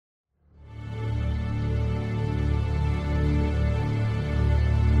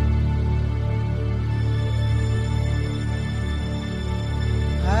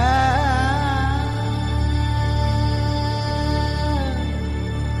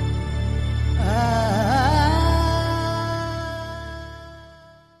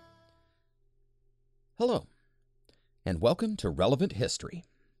and welcome to Relevant History.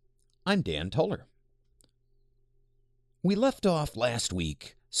 I'm Dan Toller. We left off last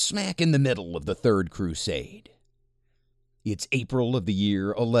week smack in the middle of the Third Crusade. It's April of the year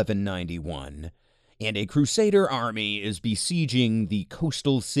 1191, and a Crusader army is besieging the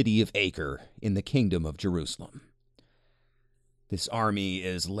coastal city of Acre in the Kingdom of Jerusalem. This army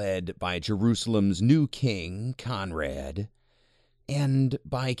is led by Jerusalem's new king, Conrad, and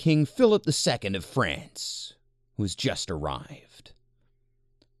by King Philip II of France, who has just arrived.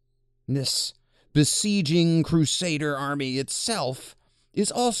 This besieging Crusader army itself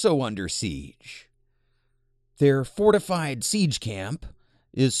is also under siege. Their fortified siege camp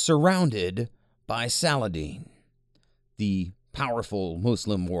is surrounded by Saladin, the powerful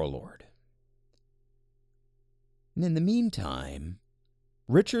Muslim warlord. And in the meantime,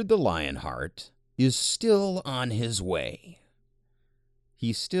 Richard the Lionheart is still on his way.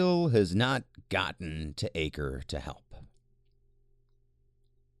 He still has not gotten to Acre to help.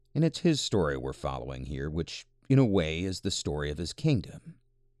 And it's his story we're following here, which, in a way, is the story of his kingdom.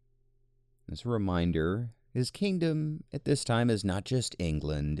 As a reminder, his kingdom at this time is not just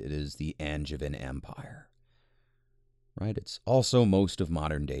England, it is the Angevin Empire. Right? It's also most of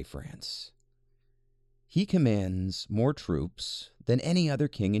modern-day France. He commands more troops than any other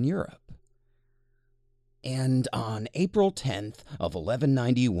king in Europe. And on April 10th of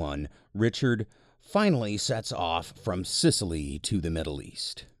 1191, Richard finally sets off from Sicily to the Middle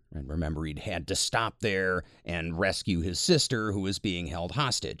East. And remember, he'd had to stop there and rescue his sister, who was being held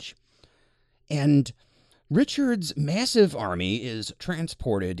hostage. And Richard's massive army is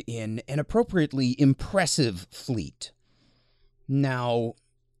transported in an appropriately impressive fleet. Now,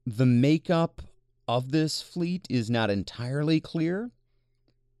 the makeup of this fleet is not entirely clear.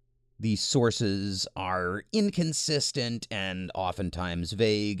 The sources are inconsistent and oftentimes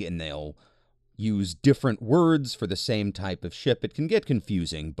vague, and they'll use different words for the same type of ship. It can get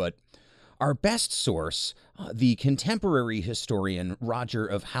confusing, but our best source, the contemporary historian Roger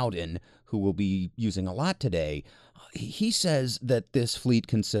of Howden, who we'll be using a lot today, he says that this fleet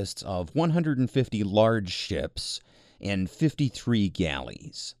consists of 150 large ships and 53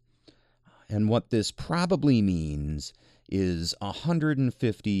 galleys. And what this probably means is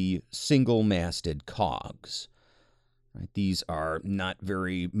 150 single-masted cogs. Right? These are not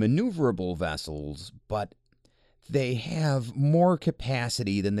very maneuverable vessels, but they have more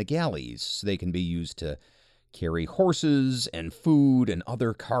capacity than the galleys. They can be used to carry horses and food and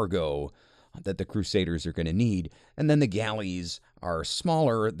other cargo that the Crusaders are going to need. And then the galleys are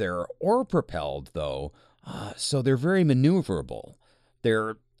smaller. They're oar-propelled, though, so they're very maneuverable.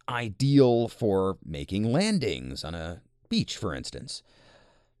 They're ideal for making landings on a beach, for instance.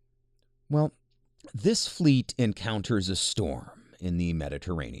 Well, this fleet encounters a storm in the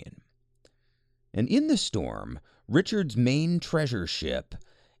Mediterranean. And in the storm, Richard's main treasure ship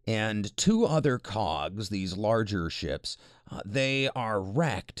and two other cogs, these larger ships, they are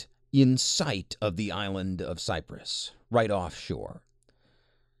wrecked in sight of the island of Cyprus, right offshore.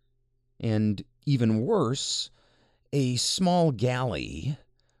 And even worse, a small galley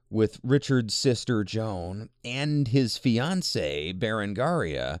with Richard's sister Joan and his fiancée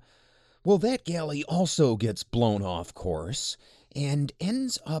Berengaria, well, that galley also gets blown off course and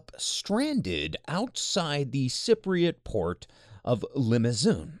ends up stranded outside the Cypriot port of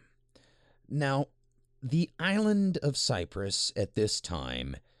Limazun. Now, the island of Cyprus at this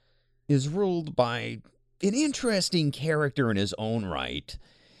time is ruled by an interesting character in his own right,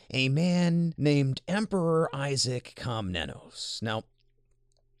 a man named Emperor Isaac Komnenos. Now,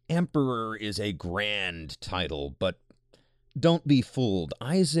 Emperor is a grand title, but don't be fooled.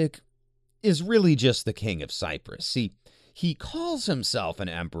 Isaac is really just the king of Cyprus. See, he calls himself an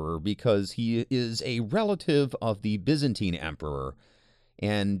emperor because he is a relative of the Byzantine emperor,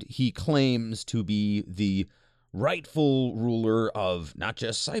 and he claims to be the rightful ruler of not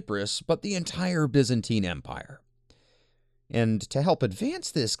just Cyprus, but the entire Byzantine Empire. And to help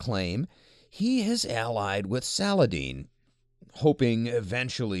advance this claim, he has allied with Saladin, hoping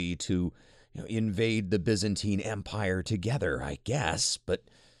eventually to invade the Byzantine Empire together, I guess. But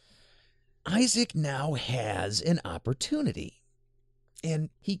Isaac now has an opportunity, and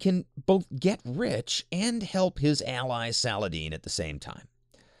he can both get rich and help his ally Saladin at the same time.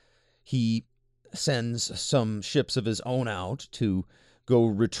 He sends some ships of his own out to go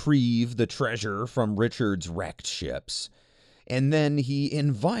retrieve the treasure from Richard's wrecked ships, and then he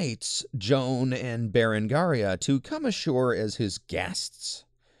invites Joan and Berengaria to come ashore as his guests.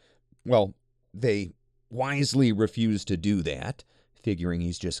 Well, they wisely refuse to do that, figuring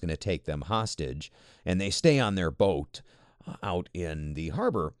he's just going to take them hostage, and they stay on their boat out in the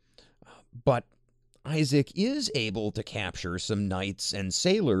harbor. But Isaac is able to capture some knights and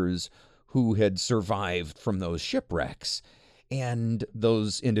sailors who had survived from those shipwrecks, and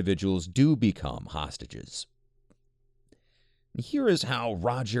those individuals do become hostages. Here is how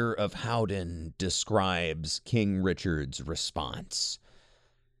Roger of Howden describes King Richard's response.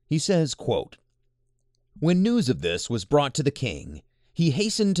 He says, quote, "When news of this was brought to the king, he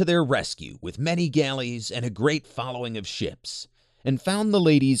hastened to their rescue with many galleys and a great following of ships, and found the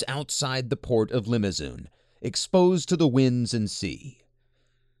ladies outside the port of Limazun, exposed to the winds and sea.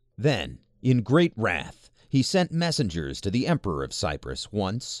 Then, in great wrath, he sent messengers to the Emperor of Cyprus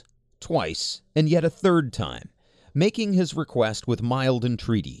once, twice, and yet a third time, making his request with mild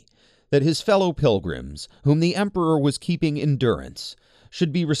entreaty that his fellow pilgrims, whom the Emperor was keeping in durance,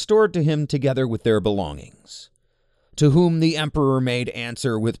 should be restored to him together with their belongings. To whom the Emperor made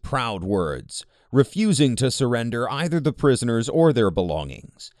answer with proud words, refusing to surrender either the prisoners or their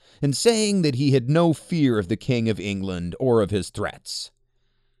belongings, and saying that he had no fear of the King of England or of his threats.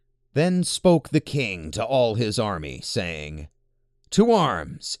 Then spoke the king to all his army, saying, 'To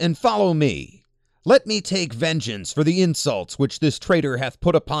arms, and follow me. Let me take vengeance for the insults which this traitor hath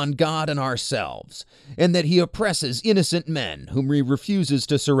put upon God and ourselves, and that he oppresses innocent men whom he refuses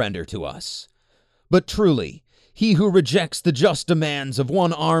to surrender to us. But truly, he who rejects the just demands of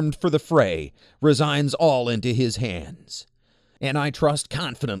one armed for the fray resigns all into his hands. And I trust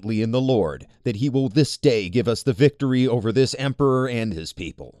confidently in the Lord that he will this day give us the victory over this emperor and his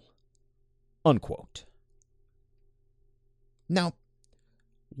people.'" Unquote. Now,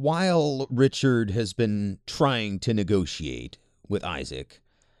 while Richard has been trying to negotiate with Isaac,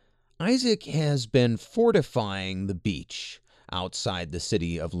 Isaac has been fortifying the beach outside the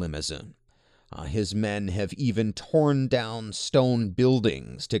city of Limazun. His men have even torn down stone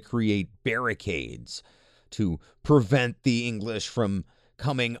buildings to create barricades to prevent the English from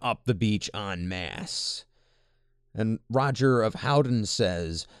coming up the beach en masse. And Roger of Howden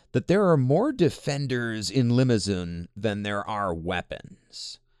says that there are more defenders in Limazun than there are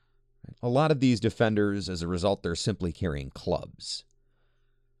weapons. A lot of these defenders, as a result, they're simply carrying clubs.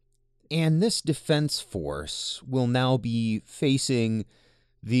 And this defense force will now be facing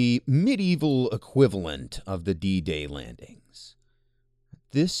the medieval equivalent of the D-Day landings.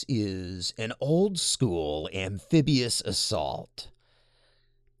 This is an old-school amphibious assault.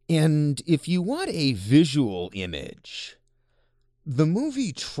 And if you want a visual image, the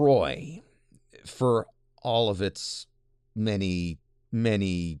movie Troy, for all of its many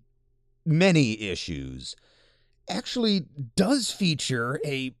issues, actually does feature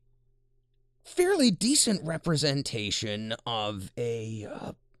a fairly decent representation of a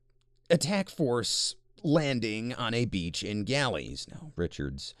attack force landing on a beach in galleys. Now,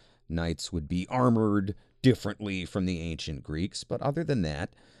 Richard's knights would be armored differently from the ancient Greeks, but other than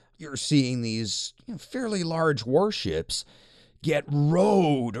that, you're seeing these fairly large warships get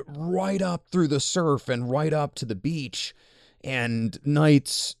rowed right up through the surf and right up to the beach, and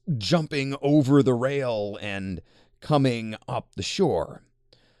knights jumping over the rail and coming up the shore.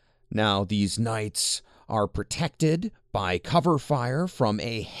 Now, these knights are protected by cover fire from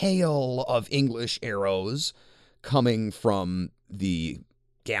a hail of English arrows coming from the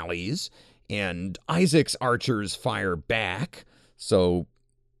galleys, and Isaac's archers fire back, so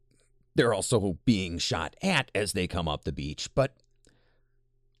they're also being shot at as they come up the beach. But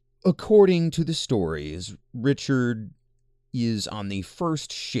according to the stories, Richard is on the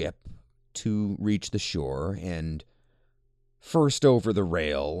first ship to reach the shore and first over the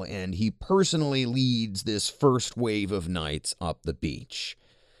rail, and he personally leads this first wave of knights up the beach.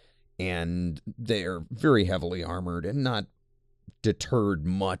 And they're very heavily armored and not deterred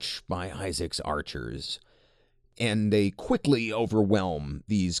much by Isaac's archers. And they quickly overwhelm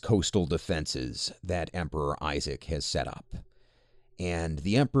these coastal defenses that Emperor Isaac has set up. And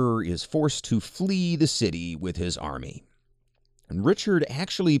the emperor is forced to flee the city with his army. And Richard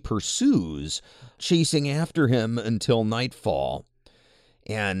actually pursues, chasing after him until nightfall.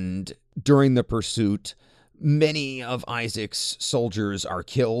 And during the pursuit, many of Isaac's soldiers are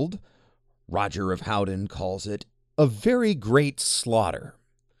killed. Roger of Howden calls it a very great slaughter.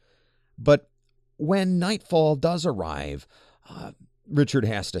 But when nightfall does arrive, Richard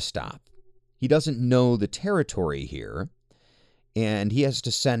has to stop. He doesn't know the territory here, and he has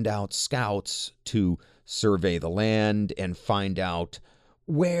to send out scouts to survey the land and find out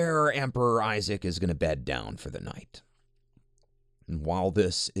where Emperor Isaac is going to bed down for the night. And while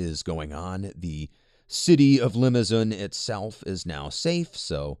this is going on, the city of Limazun itself is now safe,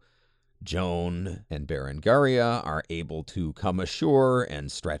 so Joan and Berengaria are able to come ashore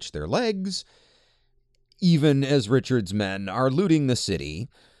and stretch their legs, even as Richard's men are looting the city,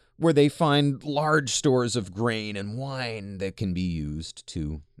 where they find large stores of grain and wine that can be used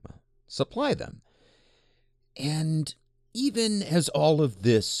to supply them. And even as all of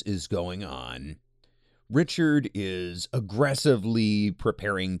this is going on, Richard is aggressively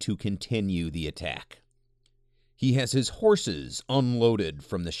preparing to continue the attack. He has his horses unloaded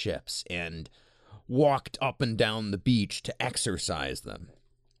from the ships and walked up and down the beach to exercise them.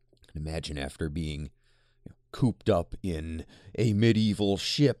 Imagine after being cooped up in a medieval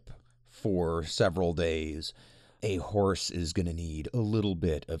ship for several days, a horse is going to need a little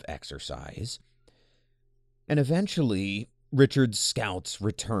bit of exercise. And eventually, Richard's scouts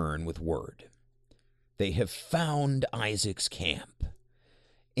return with word. They have found Isaac's camp.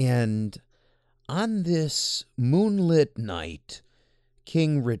 And on this moonlit night,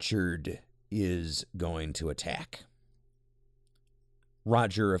 King Richard is going to attack.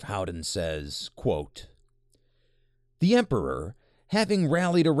 Roger of Howden says, quote, "The emperor, having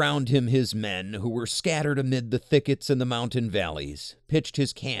rallied around him his men who were scattered amid the thickets and the mountain valleys, pitched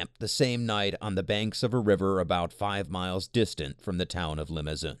his camp the same night on the banks of a river about 5 miles distant from the town of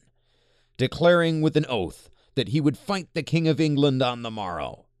Limousin, declaring with an oath that he would fight the King of England on the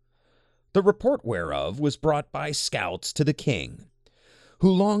morrow. The report whereof was brought by scouts to the king, who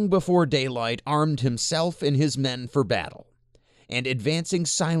long before daylight armed himself and his men for battle, and advancing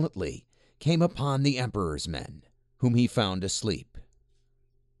silently came upon the emperor's men, whom he found asleep.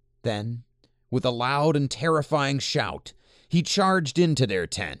 Then, with a loud and terrifying shout, he charged into their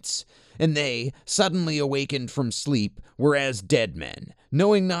tents, and they, suddenly awakened from sleep, were as dead men,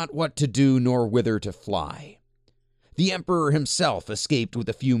 knowing not what to do nor whither to fly. The emperor himself escaped with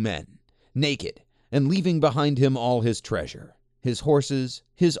a few men, naked, and leaving behind him all his treasure, his horses,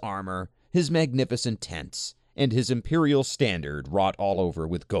 his armor, his magnificent tents, and his imperial standard wrought all over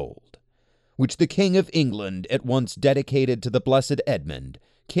with gold, which the King of England at once dedicated to the blessed Edmund,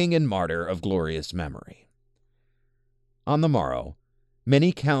 king and martyr of glorious memory. On the morrow,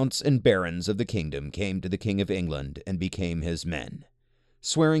 many counts and barons of the kingdom came to the King of England and became his men,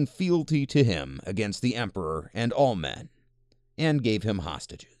 swearing fealty to him against the emperor and all men, and gave him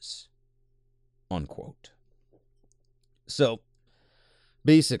hostages." Unquote. So,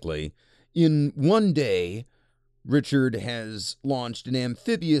 basically, in one day, Richard has launched an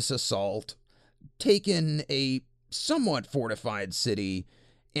amphibious assault, taken a somewhat fortified city,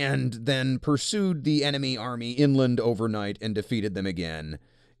 and then pursued the enemy army inland overnight and defeated them again.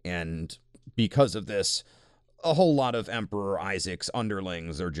 And because of this, a whole lot of Emperor Isaac's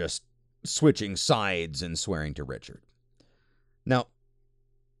underlings are just switching sides and swearing to Richard. Now,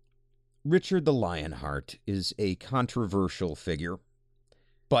 Richard the Lionheart is a controversial figure,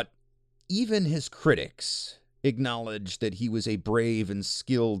 but even his critics acknowledge that he was a brave and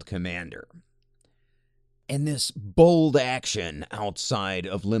skilled commander. And this bold action outside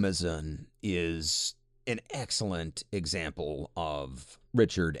of Limousin is an excellent example of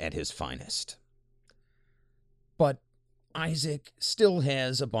Richard at his finest. But Isaac still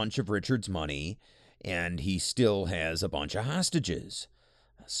has a bunch of Richard's money, and he still has a bunch of hostages.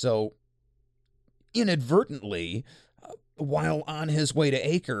 So, inadvertently, while on his way to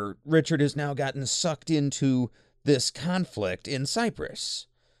Acre, Richard has now gotten sucked into this conflict in Cyprus,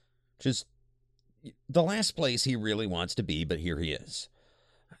 which is the last place he really wants to be, but here he is.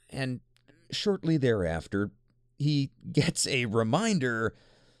 And shortly thereafter, he gets a reminder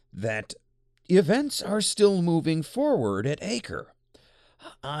that events are still moving forward at Acre.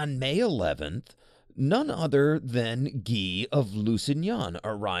 On May 11th, none other than Guy of Lusignan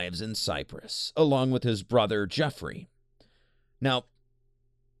arrives in Cyprus, along with his brother Geoffrey. Now,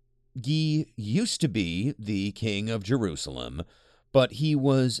 Guy used to be the king of Jerusalem, but he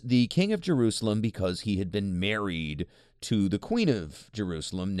was the king of Jerusalem because he had been married to the queen of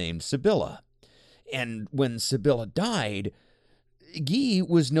Jerusalem named Sibylla. And when Sibylla died, Guy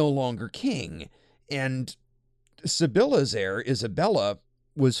was no longer king, and Sibylla's heir, Isabella,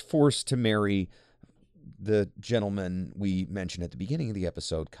 was forced to marry the gentleman we mentioned at the beginning of the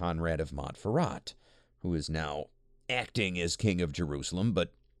episode, Conrad of Montferrat, who is now acting as king of Jerusalem.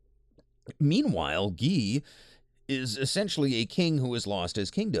 But meanwhile, Guy is essentially a king who has lost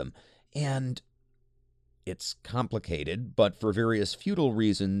his kingdom. And it's complicated, but for various feudal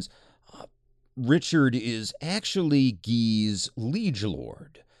reasons, Richard is actually Guy's liege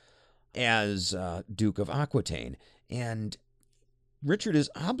lord as Duke of Aquitaine. And Richard is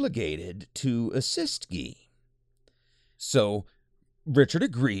obligated to assist Guy. So Richard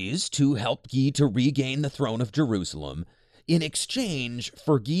agrees to help Guy to regain the throne of Jerusalem in exchange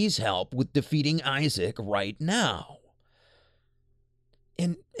for Guy's help with defeating Isaac right now.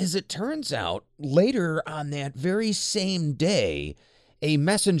 And as it turns out, later on that very same day, a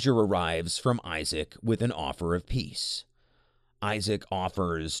messenger arrives from Isaac with an offer of peace. Isaac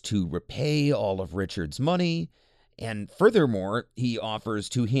offers to repay all of Richard's money, and furthermore, he offers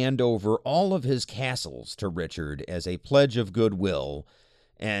to hand over all of his castles to Richard as a pledge of goodwill,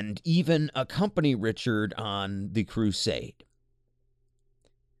 and even accompany Richard on the crusade.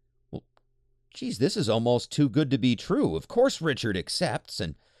 Well, geez, this is almost too good to be true. Of course Richard accepts,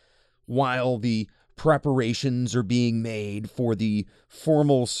 and while the preparations are being made for the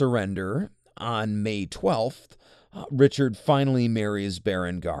formal surrender on May 12th, Richard finally marries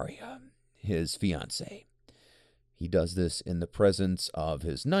Berengaria, his fiancée. He does this in the presence of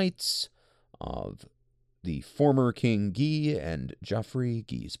his knights, of the former King Guy and Geoffrey,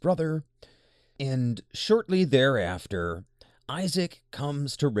 Guy's brother, and shortly thereafter, Isaac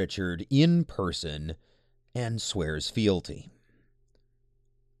comes to Richard in person and swears fealty.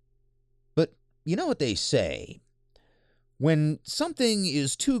 But you know what they say? When something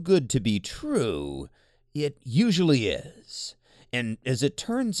is too good to be true, it usually is. And as it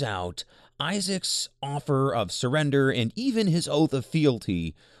turns out, Isaac's offer of surrender and even his oath of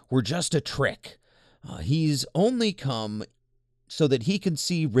fealty were just a trick. He's only come so that he can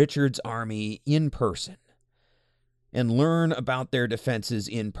see Richard's army in person and learn about their defenses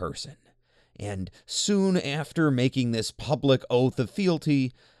in person. And soon after making this public oath of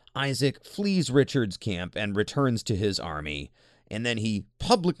fealty, Isaac flees Richard's camp and returns to his army. And then he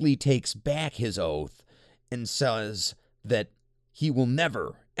publicly takes back his oath and says that he will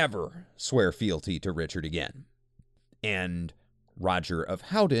never, ever swear fealty to Richard again. And Roger of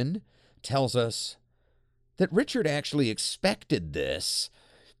Howden tells us that Richard actually expected this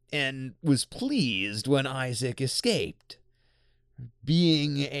and was pleased when Isaac escaped.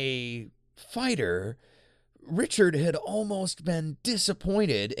 Being a fighter, Richard had almost been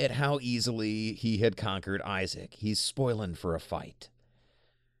disappointed at how easily he had conquered Isaac. He's spoiling for a fight.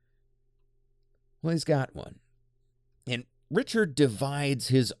 Well, he's got one. And Richard divides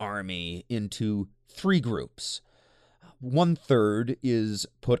his army into 3 groups. 1/3 is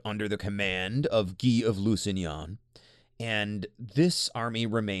put under the command of Guy of Lusignan, and this army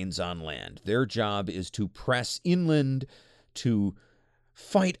remains on land. Their job is to press inland to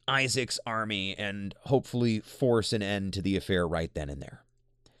fight Isaac's army and hopefully force an end to the affair right then and there.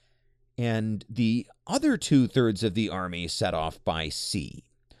 And the other 2/3 of the army set off by sea.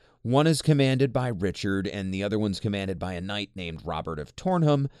 One is commanded by Richard, and the other one's commanded by a knight named Robert of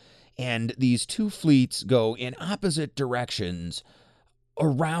Tornham, and these 2 fleets go in opposite directions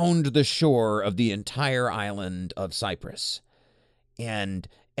around the shore of the entire island of Cyprus. And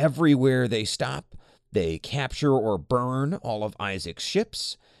everywhere they stop, they capture or burn all of Isaac's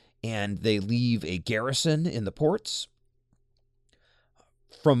ships, and they leave a garrison in the ports.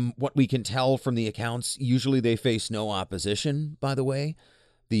 From what we can tell from the accounts, usually they face no opposition, by the way.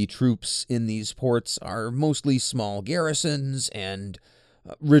 The troops in these ports are mostly small garrisons, and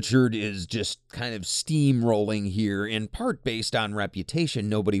Richard is just kind of steamrolling here, in part based on reputation.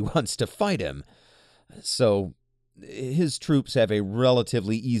 Nobody wants to fight him. So his troops have a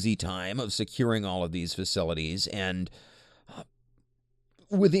relatively easy time of securing all of these facilities, and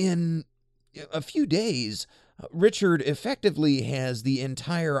within a few days, Richard effectively has the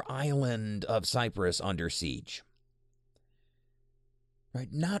entire island of Cyprus under siege.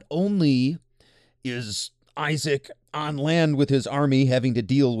 Right? Not only is Isaac on land with his army having to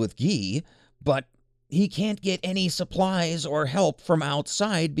deal with Guy, but he can't get any supplies or help from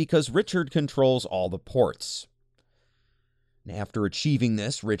outside because Richard controls all the ports. After achieving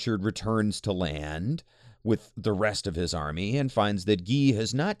this, Richard returns to land with the rest of his army and finds that Guy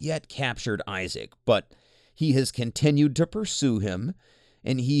has not yet captured Isaac, but he has continued to pursue him,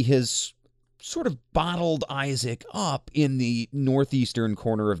 and he has sort of bottled Isaac up in the northeastern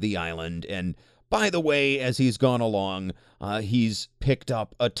corner of the island. And by the way, as he's gone along, he's picked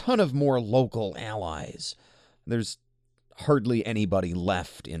up a ton of more local allies. There's hardly anybody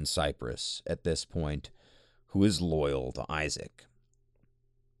left in Cyprus at this point who is loyal to Isaac.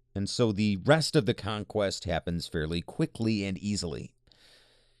 And so the rest of the conquest happens fairly quickly and easily.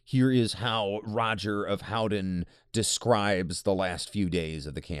 Here is how Roger of Howden describes the last few days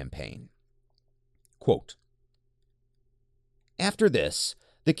of the campaign. Quote, "After this,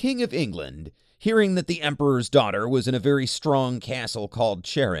 the King of England, hearing that the Emperor's daughter was in a very strong castle called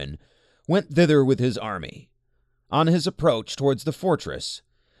Charon, went thither with his army. On his approach towards the fortress,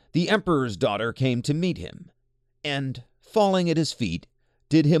 the Emperor's daughter came to meet him, and, falling at his feet,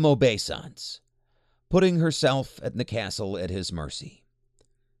 did him obeisance, putting herself and the castle at his mercy.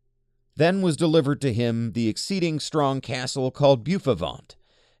 Then was delivered to him the exceeding strong castle called Beaufavant,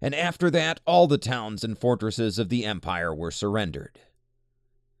 and after that all the towns and fortresses of the empire were surrendered.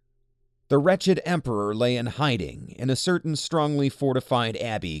 the wretched emperor lay in hiding in a certain strongly fortified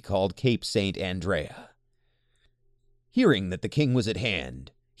abbey called Cape St. Andrea. Hearing that the king was at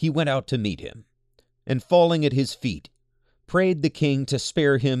hand, he went out to meet him, and falling at his feet, prayed the king to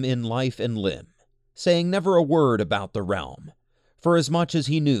spare him in life and limb, saying never a word about the realm, forasmuch as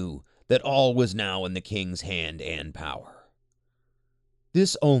he knew that all was now in the king's hand and power.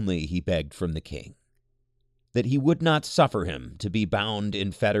 This only he begged from the king, that he would not suffer him to be bound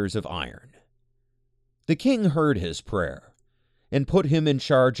in fetters of iron. The king heard his prayer, and put him in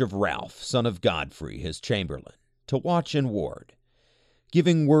charge of Ralph, son of Godfrey, his chamberlain, to watch and ward,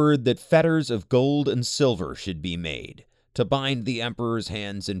 giving word that fetters of gold and silver should be made, to bind the emperor's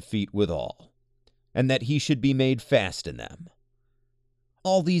hands and feet withal, and that he should be made fast in them.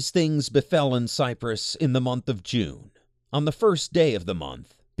 All these things befell in Cyprus in the month of June, on the first day of the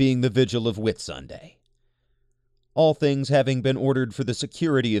month, being the vigil of Whitsunday. All things having been ordered for the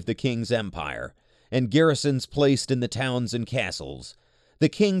security of the king's empire, and garrisons placed in the towns and castles, the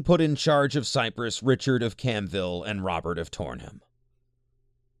king put in charge of Cyprus Richard of Camville and Robert of Tornham.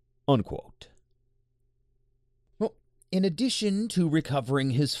 Unquote. Well, in addition to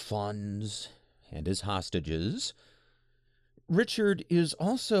recovering his funds and his hostages, Richard is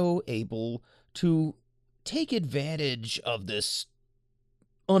also able to take advantage of this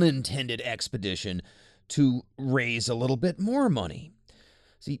unintended expedition to raise a little bit more money.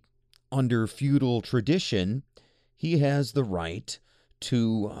 See, under feudal tradition, he has the right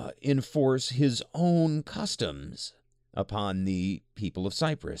to enforce his own customs upon the people of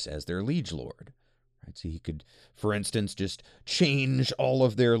Cyprus as their liege lord. Right? So he could, for instance, just change all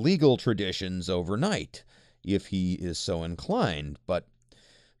of their legal traditions overnight if he is so inclined. But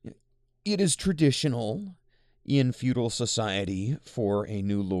it is traditional in feudal society for a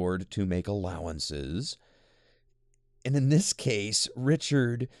new lord to make allowances. And in this case,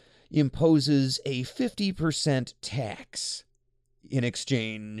 Richard imposes a 50% tax in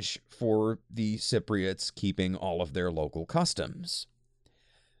exchange for the Cypriots keeping all of their local customs.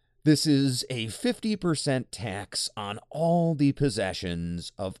 This is a 50% tax on all the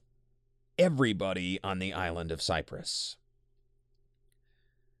possessions of everybody on the island of Cyprus.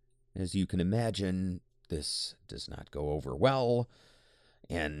 As you can imagine, this does not go over well,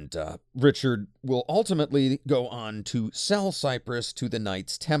 and Richard will ultimately go on to sell Cyprus to the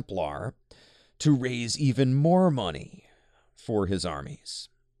Knights Templar to raise even more money for his armies.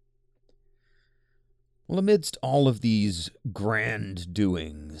 Well, amidst all of these grand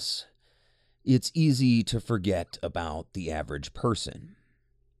doings, it's easy to forget about the average person.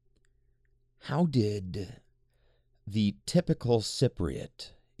 How did the typical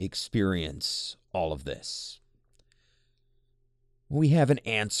Cypriot experience all of this? We have an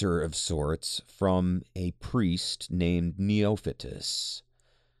answer of sorts from a priest named Neophytus,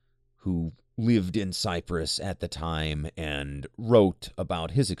 who lived in Cyprus at the time and wrote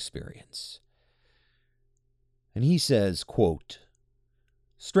about his experience. And he says, quote,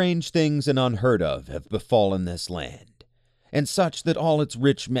 "Strange things and unheard of have befallen this land, and such that all its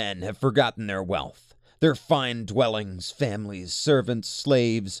rich men have forgotten their wealth, their fine dwellings, families, servants,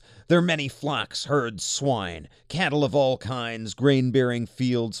 slaves, their many flocks, herds, swine, cattle of all kinds, grain-bearing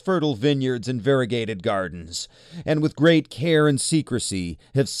fields, fertile vineyards, and variegated gardens, and with great care and secrecy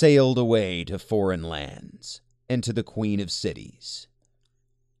have sailed away to foreign lands, and to the Queen of Cities.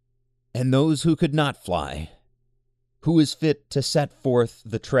 And those who could not fly, who is fit to set forth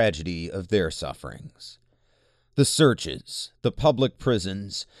the tragedy of their sufferings? The searches, the public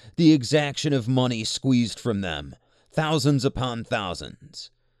prisons, the exaction of money squeezed from them, thousands upon thousands.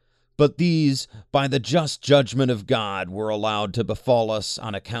 But these, by the just judgment of God, were allowed to befall us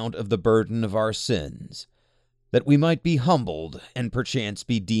on account of the burden of our sins, that we might be humbled and perchance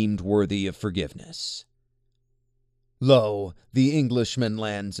be deemed worthy of forgiveness. Lo, the Englishman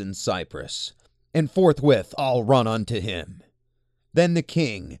lands in Cyprus, and forthwith all run unto him. Then the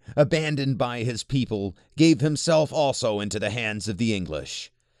king, abandoned by his people, gave himself also into the hands of the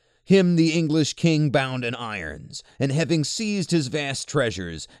English. Him the English king bound in irons, and having seized his vast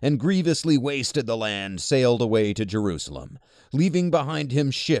treasures, and grievously wasted the land, sailed away to Jerusalem, leaving behind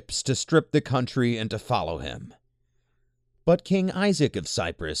him ships to strip the country and to follow him. But King Isaac of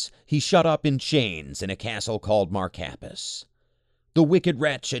Cyprus he shut up in chains in a castle called Marcapus. The wicked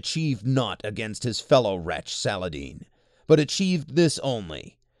wretch achieved naught against his fellow wretch Saladin, but achieved this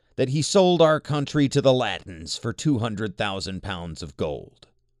only, that he sold our country to the Latins for 200,000 pounds of gold.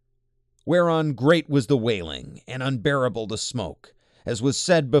 Whereon great was the wailing, and unbearable the smoke, as was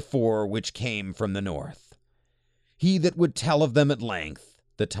said before, which came from the north. He that would tell of them at length,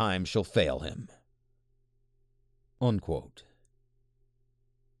 the time shall fail him." Unquote.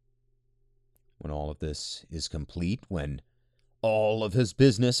 When all of this is complete, when all of his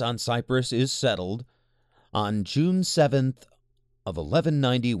business on Cyprus is settled, on June 7th of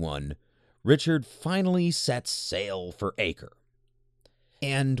 1191, Richard finally sets sail for Acre.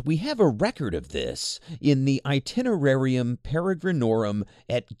 And we have a record of this in the Itinerarium Peregrinorum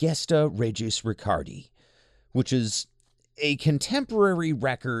et Gesta Regis Ricardi, which is a contemporary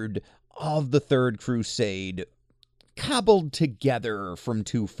record of the Third Crusade cobbled together from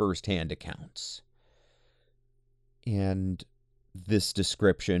two first-hand accounts. And this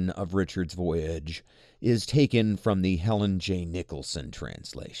description of Richard's voyage is taken from the Helen J. Nicholson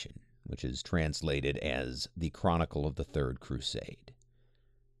translation, which is translated as The Chronicle of the Third Crusade.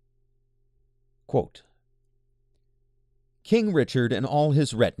 Quote, King Richard and all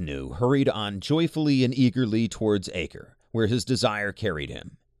his retinue hurried on joyfully and eagerly towards Acre, where his desire carried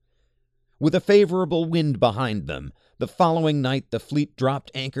him. With a favorable wind behind them, the following night the fleet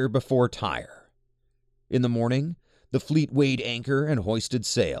dropped anchor before Tyre. In the morning, the fleet weighed anchor and hoisted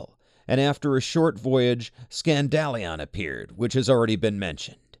sail, and after a short voyage, Scandalion appeared, which has already been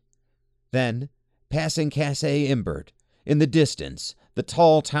mentioned. Then, passing Cassae Imbert, in the distance, the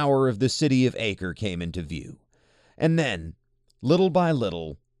tall tower of the city of Acre came into view, and then, little by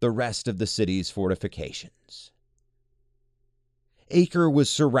little, the rest of the city's fortifications. Acre was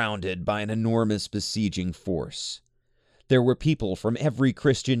surrounded by an enormous besieging force. There were people from every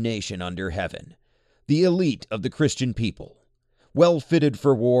Christian nation under heaven, the elite of the Christian people, well fitted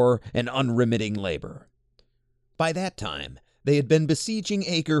for war and unremitting labor. By that time, they had been besieging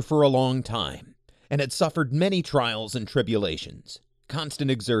Acre for a long time, and had suffered many trials and tribulations, constant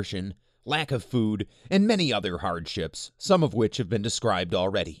exertion, lack of food, and many other hardships, some of which have been described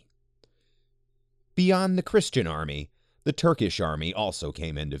already. Beyond the Christian army, the Turkish army also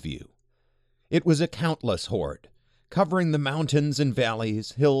came into view. It was a countless horde, covering the mountains and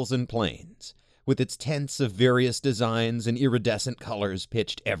valleys, hills and plains, with its tents of various designs and iridescent colors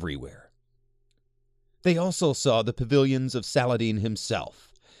pitched everywhere. They also saw the pavilions of Saladin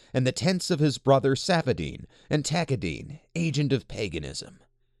himself, and the tents of his brother Saphedin and Takadin, agent of paganism.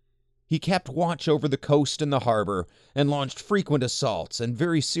 He kept watch over the coast and the harbor, and launched frequent assaults and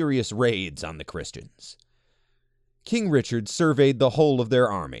very serious raids on the Christians. King Richard surveyed the whole of their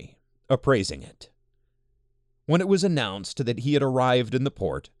army, appraising it. When it was announced that he had arrived in the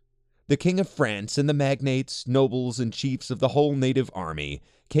port, the King of France and the magnates, nobles, and chiefs of the whole native army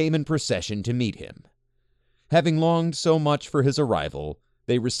came in procession to meet him. Having longed so much for his arrival,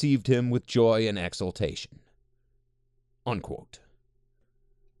 they received him with joy and exultation. Unquote.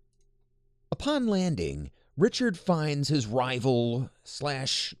 Upon landing, Richard finds his rival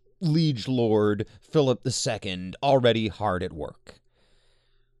 / liege lord, Philip II, already hard at work.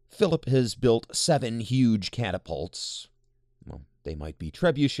 Philip has built 7 huge catapults. Well, they might be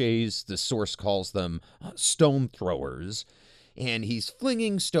trebuchets, the source calls them stone throwers, and he's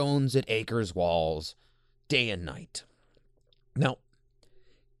flinging stones at Acre's walls day and night. Now,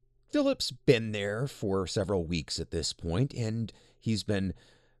 Philip's been there for several weeks at this point, and he's been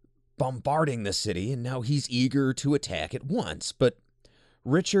bombarding the city, and now he's eager to attack at once, but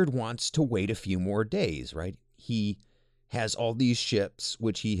Richard wants to wait a few more days, right? He has all these ships,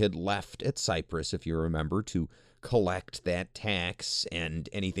 which he had left at Cyprus, if you remember, to collect that tax and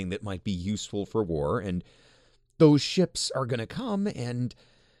anything that might be useful for war, and those ships are going to come, and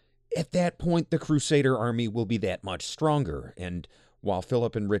at that point, the Crusader army will be that much stronger, and while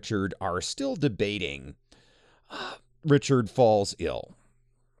Philip and Richard are still debating, Richard falls ill.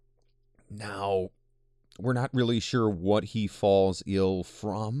 Now, we're not really sure what he falls ill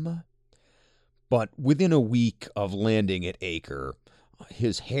from, but within a week of landing at Acre,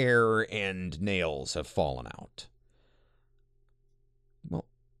 his hair and nails have fallen out. Well,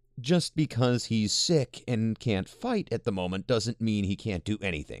 just because he's sick and can't fight at the moment doesn't mean he can't do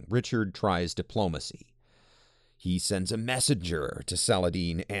anything. Richard tries diplomacy. He sends a messenger to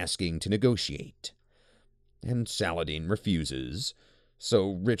Saladin asking to negotiate, and Saladin refuses,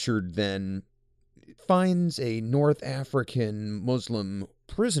 so Richard then finds a North African Muslim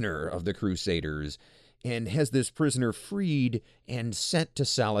prisoner of the Crusaders and has this prisoner freed and sent to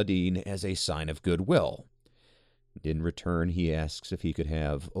Saladin as a sign of goodwill. In return, he asks if he could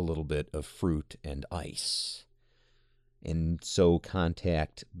have a little bit of fruit and ice. And so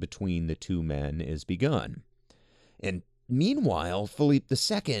contact between the two men is begun. And meanwhile, Philippe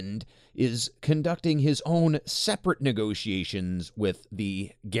II is conducting his own separate negotiations with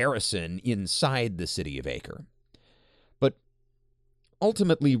the garrison inside the city of Acre. But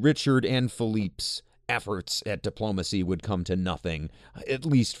ultimately, Richard and Philippe's efforts at diplomacy would come to nothing, at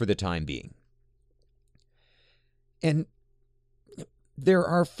least for the time being. And there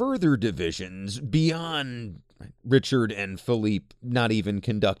are further divisions beyond Richard and Philippe not even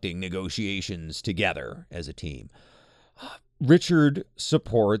conducting negotiations together as a team. Richard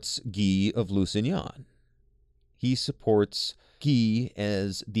supports Guy of Lusignan. He supports Guy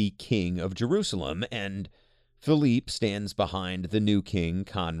as the king of Jerusalem, and Philippe stands behind the new king,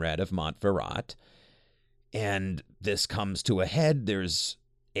 Conrad of Montferrat. And this comes to a head. There's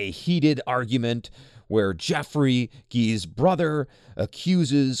a heated argument where Geoffrey, Guy's brother,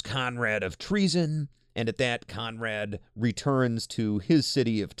 accuses Conrad of treason, and at that, Conrad returns to his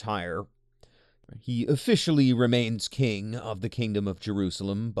city of Tyre. He officially remains king of the kingdom of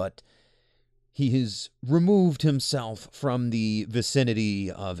Jerusalem, but he has removed himself from the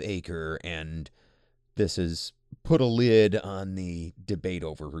vicinity of Acre, and this has put a lid on the debate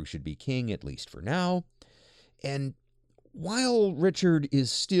over who should be king, at least for now. And while Richard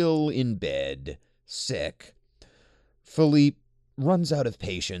is still in bed, sick, Philippe runs out of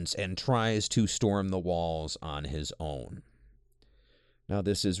patience and tries to storm the walls on his own. Now,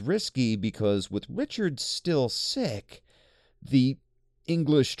 this is risky because with Richard still sick, the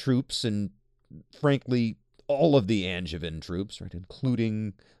English troops and, frankly, all of the Angevin troops, right,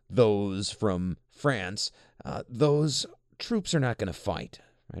 including those from France, those troops are not going to fight.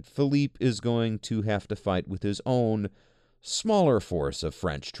 Right? Philippe is going to have to fight with his own smaller force of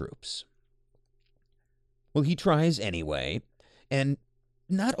French troops. Well, he tries anyway, and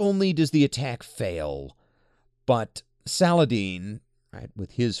not only does the attack fail, but Saladin, right,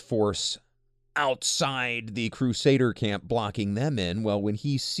 with his force outside the Crusader camp blocking them in, well, when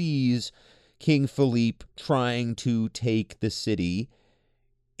he sees King Philippe trying to take the city,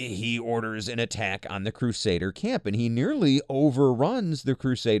 he orders an attack on the Crusader camp, and he nearly overruns the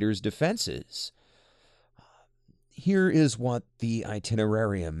Crusaders' defenses. Here is what the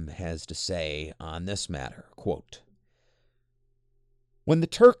Itinerarium has to say on this matter. Quote, "When the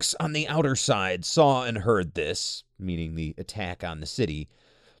Turks on the outer side saw and heard this," meaning the attack on the city,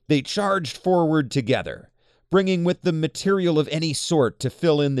 "they charged forward together, bringing with them material of any sort to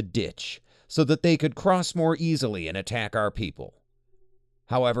fill in the ditch, so that they could cross more easily and attack our people.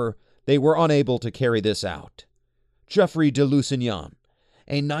 However, they were unable to carry this out. Geoffrey de Lusignan,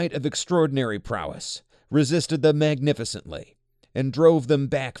 a knight of extraordinary prowess, resisted them magnificently, and drove them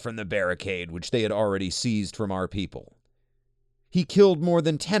back from the barricade which they had already seized from our people. He killed more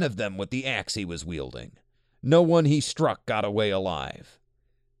than 10 of them with the axe he was wielding. No one he struck got away alive.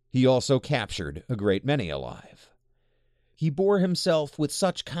 He also captured a great many alive. He bore himself with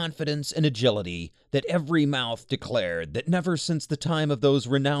such confidence and agility that every mouth declared that never since the time of those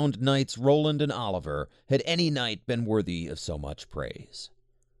renowned knights Roland and Oliver had any knight been worthy of so much praise."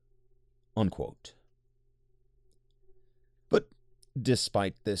 Unquote. But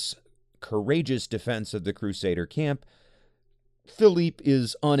despite this courageous defense of the Crusader camp, Philippe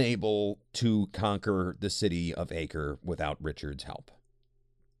is unable to conquer the city of Acre without Richard's help.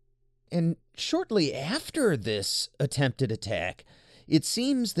 And shortly after this attempted attack, it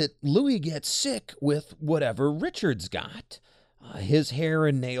seems that Louis gets sick with whatever Richard's got. His hair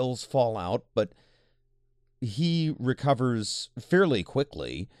and nails fall out, but he recovers fairly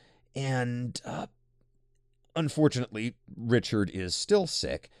quickly, and unfortunately, Richard is still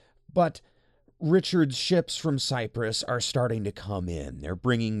sick, but Richard's ships from Cyprus are starting to come in. They're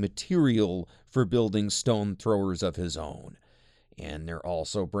bringing material for building stone throwers of his own. And they're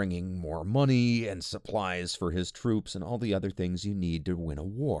also bringing more money and supplies for his troops and all the other things you need to win a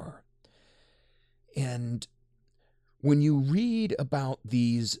war. And when you read about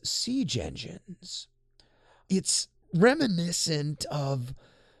these siege engines, it's reminiscent of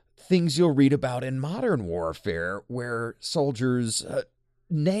things you'll read about in modern warfare where soldiers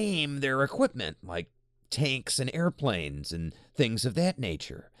name their equipment, like tanks and airplanes and things of that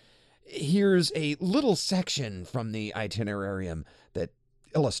nature. Here's a little section from the Itinerarium that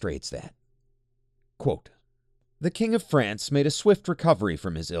illustrates that. Quote, "The King of France made a swift recovery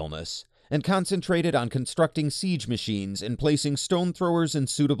from his illness and concentrated on constructing siege machines and placing stone throwers in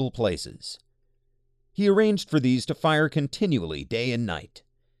suitable places. He arranged for these to fire continually day and night.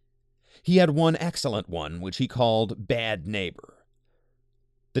 He had one excellent one, which he called Bad Neighbor.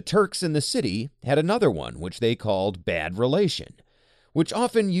 The Turks in the city had another one, which they called Bad Relation, which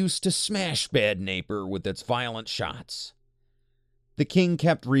often used to smash Bad Neighbor with its violent shots. The king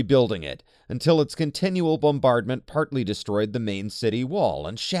kept rebuilding it until its continual bombardment partly destroyed the main city wall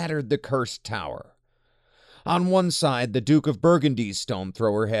and shattered the cursed tower. On one side, the Duke of Burgundy's stone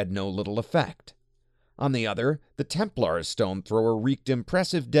thrower had no little effect. On the other, the Templars' stone thrower wreaked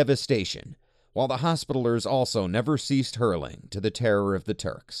impressive devastation, while the Hospitallers also never ceased hurling, to the terror of the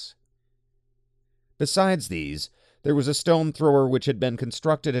Turks. Besides these, there was a stone thrower which had been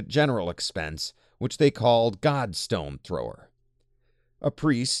constructed at general expense, which they called God's stone thrower. A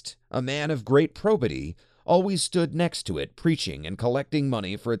priest, a man of great probity, always stood next to it, preaching and collecting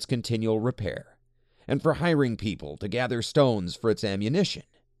money for its continual repair, and for hiring people to gather stones for its ammunition.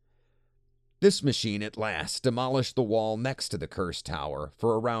 This machine at last demolished the wall next to the cursed tower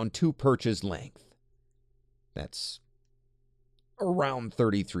for around 2 perches length. That's around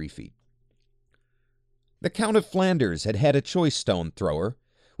 33 feet. The Count of Flanders had had a choice stone thrower,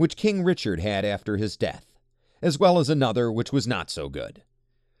 which King Richard had after his death, as well as another which was not so good.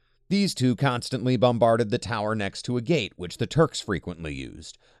 These two constantly bombarded the tower next to a gate which the Turks frequently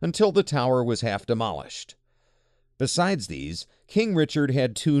used, until the tower was half demolished. Besides these, King Richard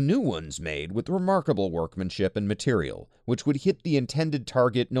had 2 new ones made with remarkable workmanship and material, which would hit the intended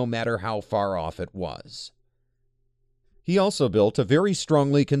target no matter how far off it was. He also built a very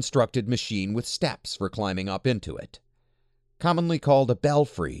strongly constructed machine with steps for climbing up into it. Commonly called a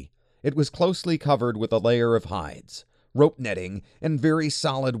belfry, it was closely covered with a layer of hides, rope netting, and very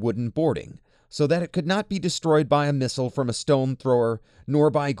solid wooden boarding, so that it could not be destroyed by a missile from a stone thrower, nor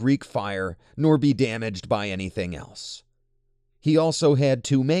by Greek fire, nor be damaged by anything else. He also had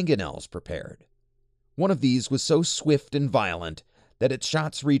 2 mangonels prepared. One of these was so swift and violent that its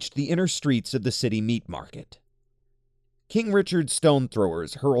shots reached the inner streets of the city meat market. King Richard's stone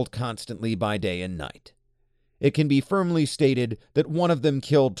throwers hurled constantly by day and night. It can be firmly stated that one of them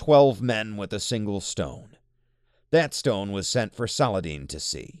killed 12 men with a single stone. That stone was sent for Saladin to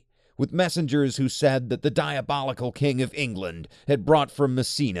see, with messengers who said that the diabolical King of England had brought from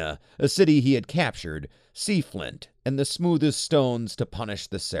Messina, a city he had captured, sea flint and the smoothest stones to punish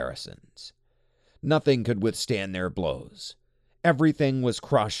the Saracens. Nothing could withstand their blows. Everything was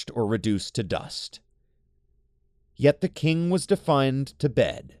crushed or reduced to dust. Yet the king was defined to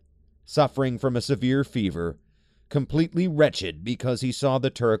bed, suffering from a severe fever, completely wretched because he saw the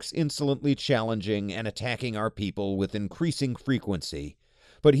Turks insolently challenging and attacking our people with increasing frequency,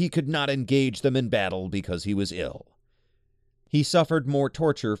 but he could not engage them in battle because he was ill. He suffered more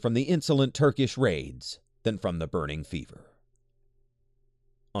torture from the insolent Turkish raids than from the burning fever."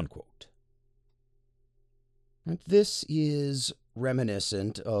 Unquote. This is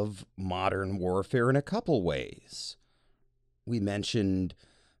reminiscent of modern warfare in a couple ways. We mentioned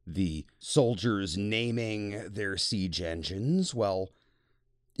the soldiers naming their siege engines. Well,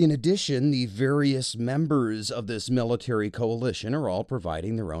 in addition, the various members of this military coalition are all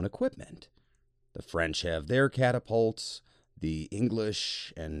providing their own equipment. The French have their catapults. The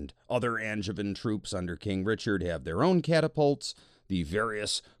English and other Angevin troops under King Richard have their own catapults. The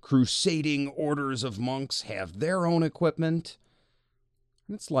various crusading orders of monks have their own equipment.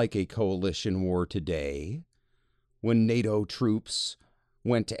 It's like a coalition war today. When NATO troops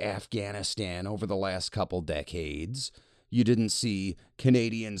went to Afghanistan over the last couple decades, you didn't see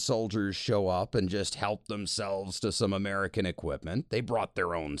Canadian soldiers show up and just help themselves to some American equipment. They brought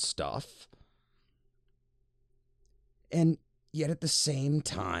their own stuff. And yet at the same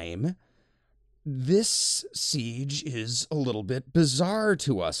time, this siege is a little bit bizarre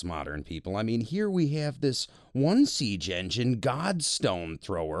to us modern people. I mean, here we have this one siege engine, God's stone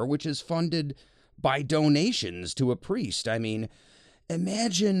thrower, which is funded by donations to a priest. I mean,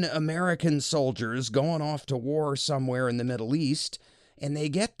 imagine American soldiers going off to war somewhere in the Middle East, and they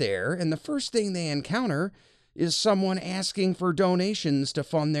get there, and the first thing they encounter is someone asking for donations to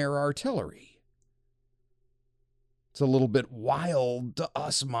fund their artillery. It's a little bit wild to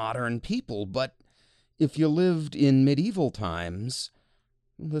us modern people, but if you lived in medieval times,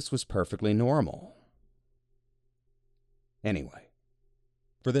 this was perfectly normal. Anyway,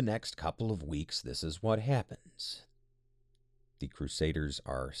 for the next couple of weeks, this is what happens. The Crusaders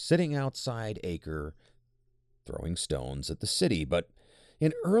are sitting outside Acre, throwing stones at the city, but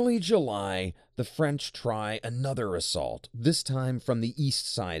in early July, the French try another assault, this time from the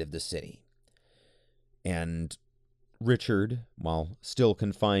east side of the city. And Richard, while still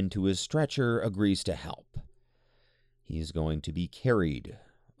confined to his stretcher, agrees to help. He's going to be carried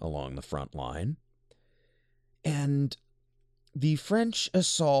along the front line. And the French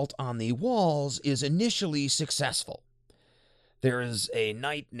assault on the walls is initially successful. There is a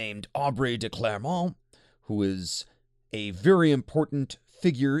knight named Aubry de Clermont, who is a very important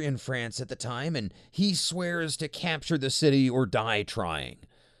figure in France at the time, and he swears to capture the city or die trying.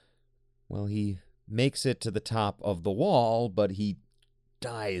 Well, he makes it to the top of the wall, but he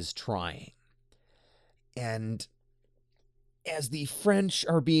dies trying. And as the French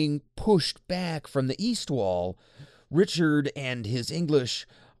are being pushed back from the east wall, Richard and his English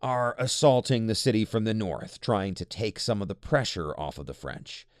are assaulting the city from the north, trying to take some of the pressure off of the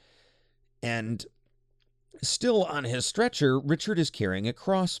French. And Still on his stretcher, Richard is carrying a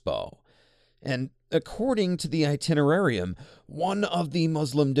crossbow. And according to the itinerarium, one of the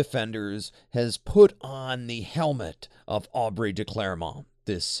Muslim defenders has put on the helmet of Aubrey de Clermont,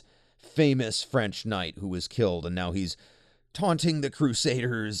 this famous French knight who was killed, and now he's taunting the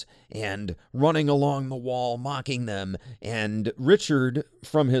Crusaders and running along the wall, mocking them. And Richard,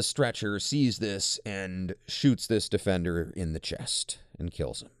 from his stretcher, sees this and shoots this defender in the chest and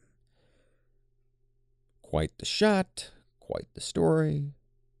kills him. Quite the shot, quite the story.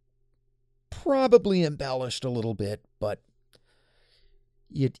 Probably embellished a little bit, but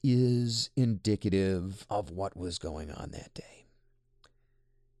it is indicative of what was going on that day.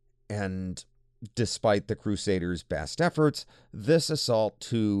 And despite the Crusaders' best efforts, this assault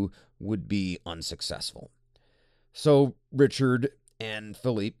too would be unsuccessful. So Richard and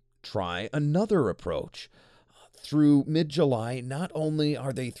Philippe try another approach. Through mid-July, not only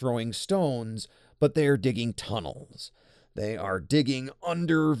are they throwing stones, but they are digging tunnels. They are digging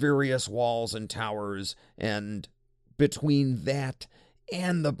under various walls and towers, and between that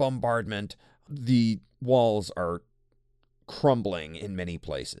and the bombardment, the walls are crumbling in many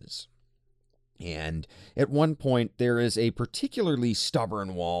places. And at one point, there is a particularly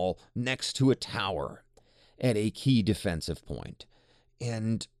stubborn wall next to a tower at a key defensive point.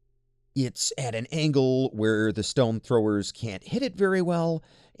 And it's at an angle where the stone throwers can't hit it very well,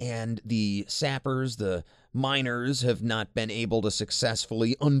 and the sappers, the miners, have not been able to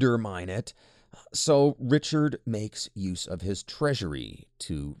successfully undermine it. So Richard makes use of his treasury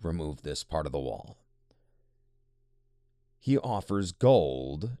to remove this part of the wall. He offers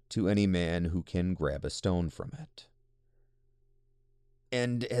gold to any man who can grab a stone from it.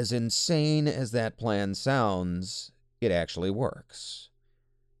 And as insane as that plan sounds, it actually works.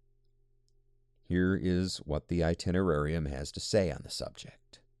 Here is what the itinerarium has to say on the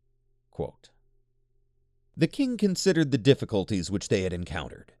subject. Quote, "The king considered the difficulties which they had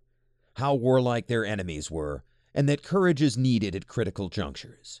encountered, how warlike their enemies were, and that courage is needed at critical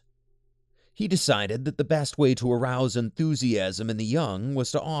junctures. He decided that the best way to arouse enthusiasm in the young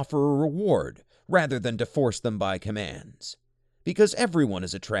was to offer a reward rather than to force them by commands, because everyone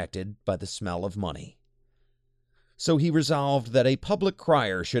is attracted by the smell of money. So he resolved that a public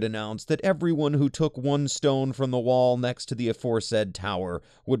crier should announce that everyone who took one stone from the wall next to the aforesaid tower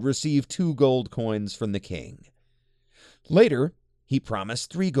would receive 2 gold coins from the king. Later, he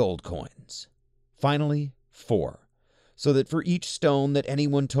promised 3 gold coins. Finally, 4, so that for each stone that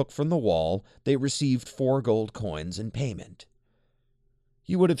anyone took from the wall, they received 4 gold coins in payment.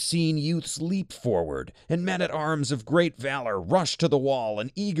 You would have seen youths leap forward, and men-at-arms of great valor rush to the wall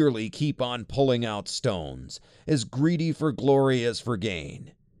and eagerly keep on pulling out stones, as greedy for glory as for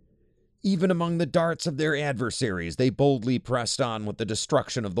gain. Even among the darts of their adversaries, they boldly pressed on with the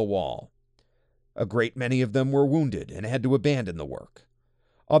destruction of the wall. A great many of them were wounded and had to abandon the work.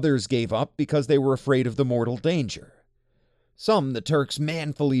 Others gave up because they were afraid of the mortal danger. Some the Turks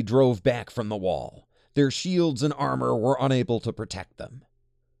manfully drove back from the wall. Their shields and armor were unable to protect them.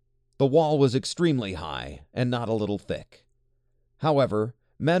 The wall was extremely high and not a little thick. However,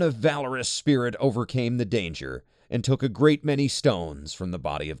 men of valorous spirit overcame the danger and took a great many stones from the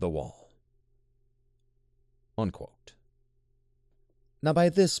body of the wall." Unquote. Now, by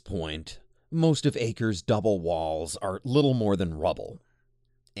this point, most of Acre's double walls are little more than rubble,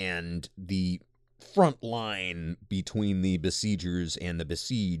 and the front line between the besiegers and the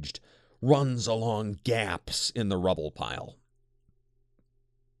besieged runs along gaps in the rubble pile.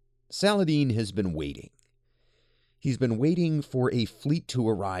 Saladin has been waiting. He's been waiting for a fleet to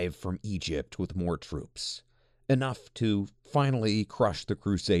arrive from Egypt with more troops, enough to finally crush the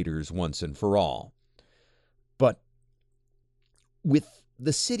Crusaders once and for all. But with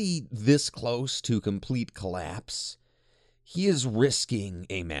the city this close to complete collapse, he is risking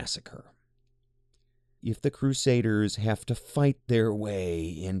a massacre. If the Crusaders have to fight their way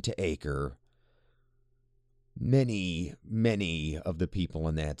into Acre, many, many of the people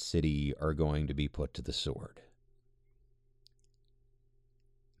in that city are going to be put to the sword.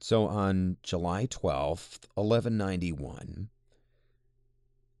 So on July 12th, 1191,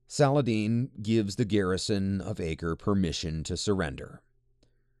 Saladin gives the garrison of Acre permission to surrender.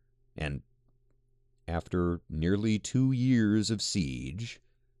 And after nearly 2 years of siege,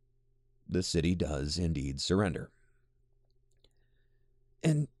 the city does indeed surrender.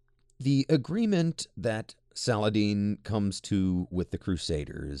 And the agreement that Saladin comes to with the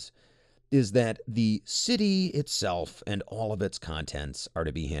Crusaders is that the city itself and all of its contents are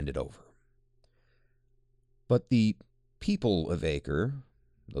to be handed over. But the people of Acre,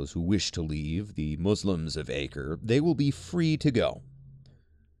 those who wish to leave, the Muslims of Acre, they will be free to go.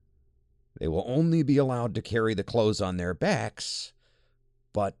 They will only be allowed to carry the clothes on their backs,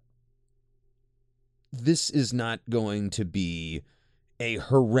 but this is not going to be a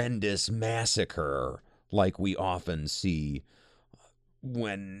horrendous massacre like we often see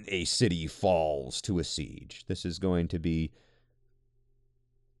when a city falls to a siege. This is going to be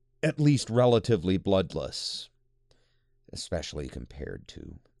at least relatively bloodless, especially compared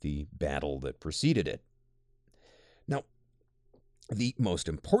to the battle that preceded it. Now, the most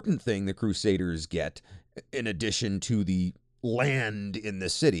important thing the Crusaders get, in addition to the land in the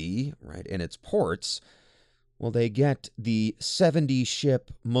city, right, and its ports, well, they get the 70-ship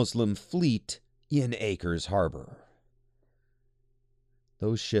Muslim fleet in Acres Harbor.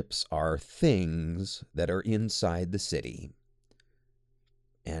 Those ships are things that are inside the city,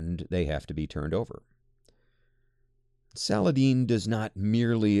 and they have to be turned over. Saladin does not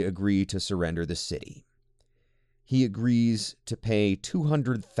merely agree to surrender the city. He agrees to pay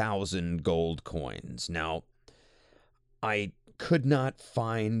 200,000 gold coins. Now, I could not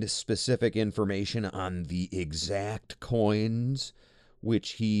find specific information on the exact coins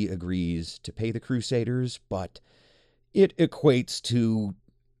which he agrees to pay the Crusaders, but it equates to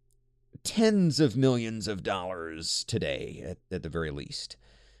tens of millions of dollars today, at the very least.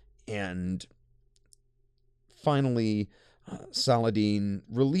 And finally, Saladin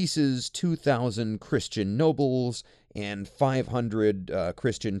releases 2,000 Christian nobles and 500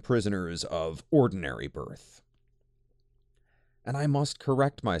 Christian prisoners of ordinary birth. And I must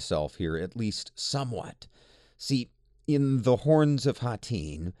correct myself here, at least somewhat. See, in the Horns of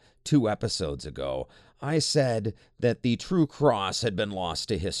Hattin, 2 episodes ago, I said that the True Cross had been lost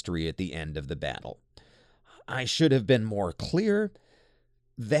to history at the end of the battle. I should have been more clear.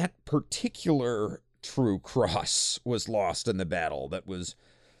 That particular True Cross was lost in the battle. That was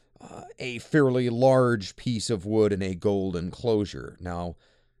a fairly large piece of wood in a gold enclosure. Now,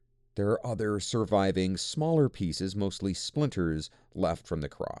 there are other surviving smaller pieces, mostly splinters, left from the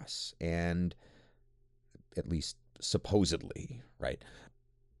cross, and at least supposedly, right?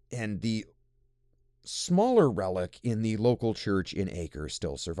 And the smaller relic in the local church in Acre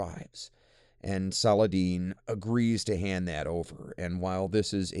still survives, and Saladin agrees to hand that over. And while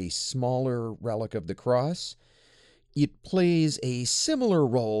this is a smaller relic of the cross, it plays a similar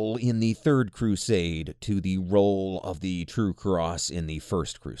role in the Third Crusade to the role of the True Cross in the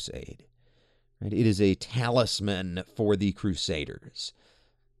First Crusade. Right? It is a talisman for the Crusaders.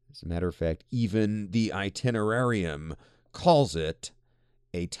 As a matter of fact, even the Itinerarium calls it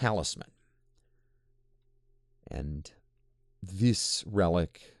a talisman. And this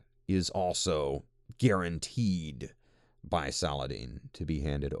relic is also guaranteed by Saladin to be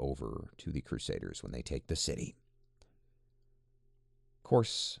handed over to the Crusaders when they take the city. Of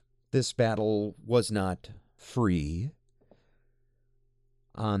course, this battle was not free.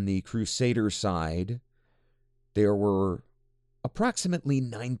 On the Crusader side, there were approximately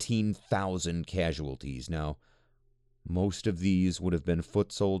 19,000 casualties. Now, most of these would have been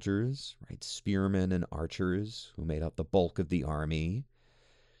foot soldiers, right? Spearmen and archers who made up the bulk of the army.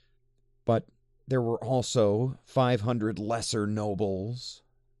 But there were also 500 lesser nobles,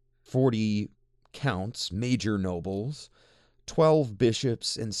 40 counts, major nobles, 12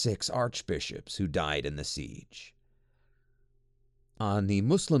 bishops, and 6 archbishops who died in the siege. On the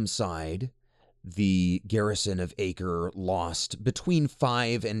Muslim side, the garrison of Acre lost between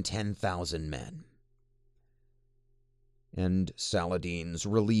 5,000 and 10,000 men. And Saladin's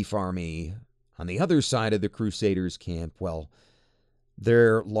relief army on the other side of the Crusaders' camp, well,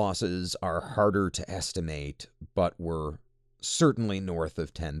 their losses are harder to estimate, but were certainly north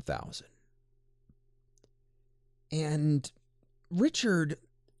of 10,000. And Richard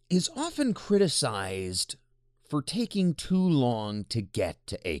is often criticized for taking too long to get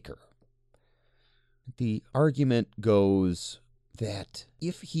to Acre. The argument goes that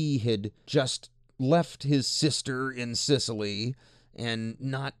if he had just left his sister in Sicily and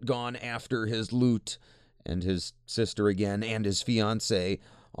not gone after his loot and his sister again and his fiancée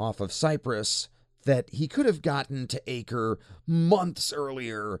off of Cyprus, that he could have gotten to Acre months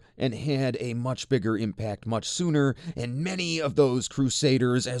earlier and had a much bigger impact much sooner, and many of those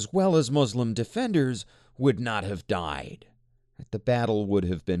crusaders, as well as Muslim defenders, would not have died. The battle would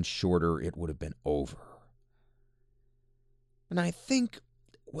have been shorter. It would have been over. And I think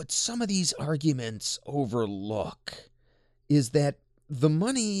what some of these arguments overlook is that the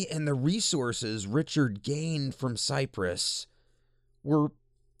money and the resources Richard gained from Cyprus were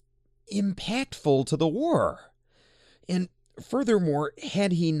impactful to the war. And furthermore,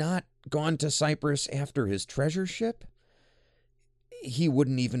 had he not gone to Cyprus after his treasure ship, he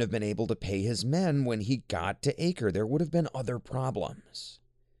wouldn't even have been able to pay his men when he got to Acre. There would have been other problems.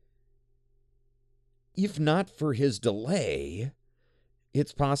 if not for his delay,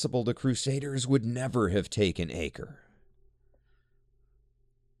 it's possible the Crusaders would never have taken Acre.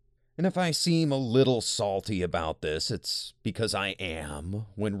 And if I seem a little salty about this, it's because I am.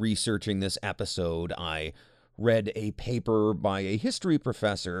 When researching this episode, I read a paper by a history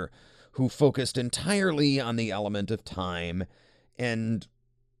professor who focused entirely on the element of time and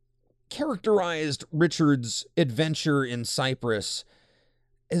characterized Richard's adventure in Cyprus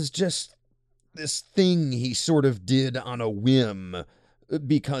as just this thing he sort of did on a whim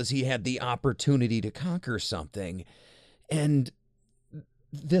because he had the opportunity to conquer something. And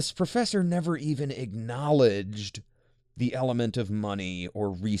this professor never even acknowledged the element of money or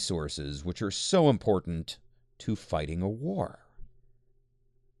resources, which are so important to fighting a war.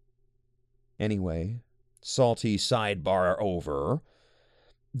 Anyway, salty sidebar over.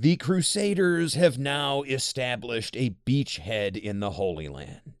 The Crusaders have now established a beachhead in the Holy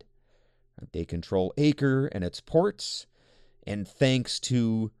Land. They control Acre and its ports, and thanks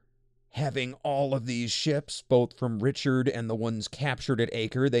to having all of these ships, both from Richard and the ones captured at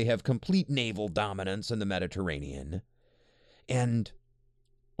Acre, they have complete naval dominance in the Mediterranean. And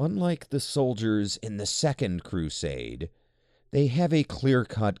unlike the soldiers in the Second Crusade, they have a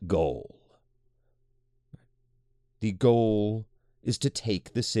clear-cut goal. The goal is to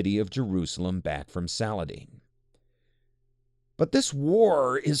take the city of Jerusalem back from Saladin. But this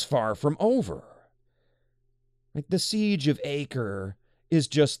war is far from over. The siege of Acre is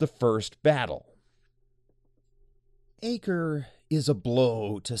just the first battle. Acre is a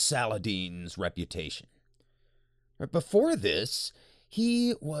blow to Saladin's reputation. Before this,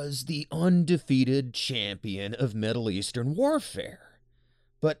 he was the undefeated champion of Middle Eastern warfare.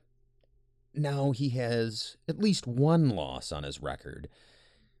 But now he has at least one loss on his record,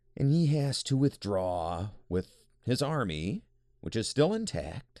 and he has to withdraw with his army, which is still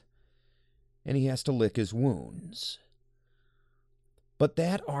intact, and he has to lick his wounds. But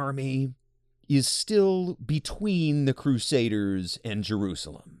that army is still between the Crusaders and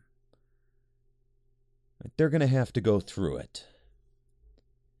Jerusalem. They're going to have to go through it.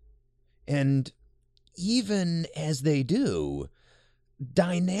 And even as they do,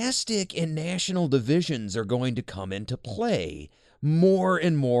 dynastic and national divisions are going to come into play more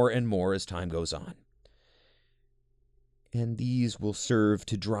and more and more as time goes on. And these will serve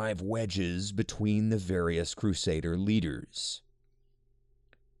to drive wedges between the various Crusader leaders.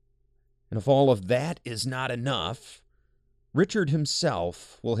 And if all of that is not enough, Richard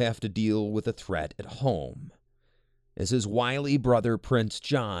himself will have to deal with a threat at home, as his wily brother Prince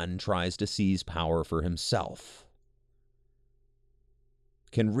John tries to seize power for himself.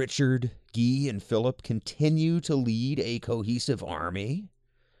 Can Richard, Guy, and Philip continue to lead a cohesive army?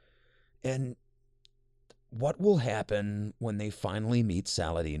 And what will happen when they finally meet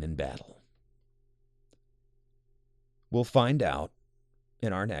Saladin in battle? We'll find out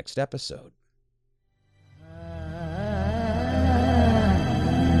in our next episode.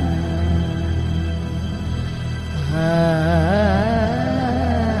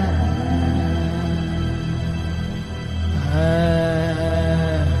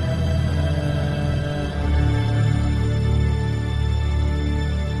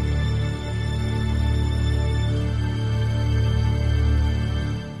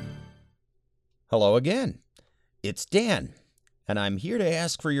 Hello again. It's Dan, and I'm here to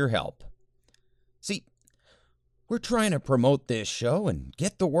ask for your help. See, we're trying to promote this show and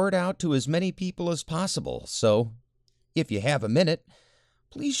get the word out to as many people as possible, so if you have a minute,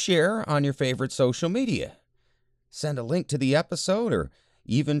 please share on your favorite social media. Send a link to the episode or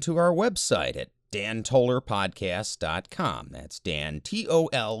even to our website at dantollerpodcast.com. That's Dan,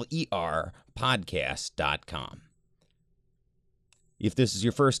 T-O-L-E-R, podcast.com. If this is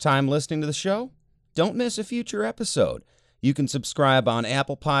your first time listening to the show, don't miss a future episode. You can subscribe on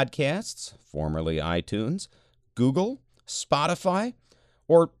Apple Podcasts, formerly iTunes, Google, Spotify,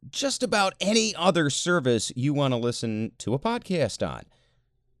 or just about any other service you want to listen to a podcast on.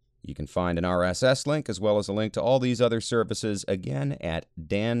 You can find an RSS link as well as a link to all these other services again at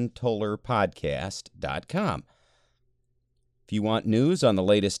dantollerpodcast.com. If you want news on the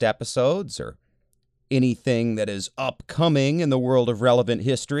latest episodes or anything that is upcoming in the world of relevant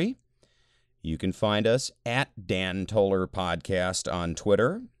history, you can find us at Dan Toller Podcast on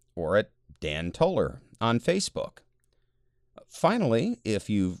Twitter or at Dan Toller on Facebook. Finally, if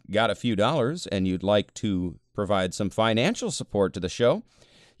you've got a few dollars and you'd like to provide some financial support to the show,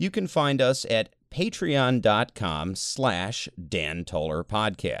 you can find us at patreon.com/Dan Toller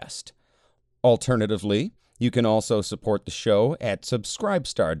Podcast. Alternatively, you can also support the show at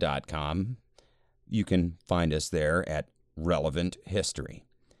subscribestar.com. You can find us there at Relevant History.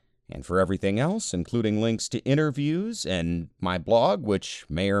 And for everything else, including links to interviews and my blog, which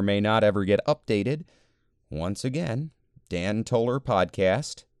may or may not ever get updated, once again, Dan Toller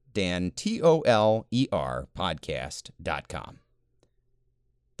Podcast, DanToller podcast.com.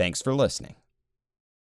 Thanks for listening.